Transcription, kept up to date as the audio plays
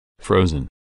Frozen.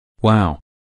 Wow.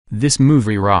 This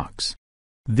movie rocks.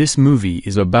 This movie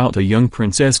is about a young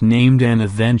princess named Anna,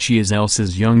 then she is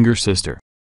Elsa's younger sister.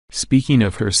 Speaking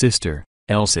of her sister,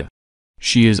 Elsa.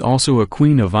 She is also a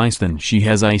queen of ice, then she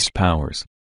has ice powers.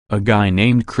 A guy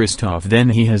named Kristoff, then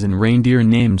he has an reindeer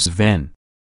named Sven.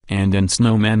 And an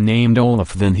snowman named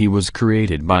Olaf, then he was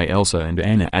created by Elsa and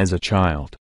Anna as a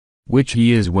child. Which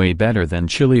he is way better than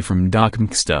Chili from Doc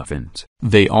McStuffins.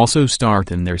 They also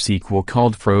start in their sequel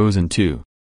called Frozen 2.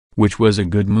 Which was a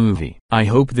good movie. I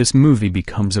hope this movie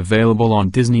becomes available on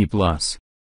Disney+.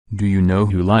 Do you know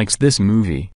who likes this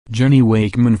movie? Jenny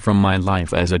Wakeman from My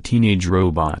Life as a Teenage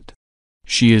Robot.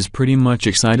 She is pretty much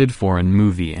excited for a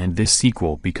movie and this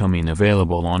sequel becoming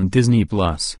available on Disney+.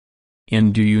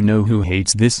 And do you know who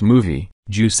hates this movie?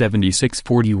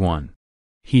 Jew7641.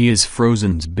 He is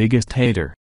Frozen's biggest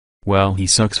hater. Well, he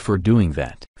sucks for doing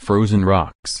that. Frozen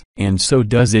rocks. And so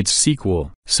does its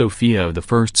sequel, Sophia the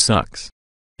First sucks.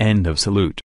 End of salute.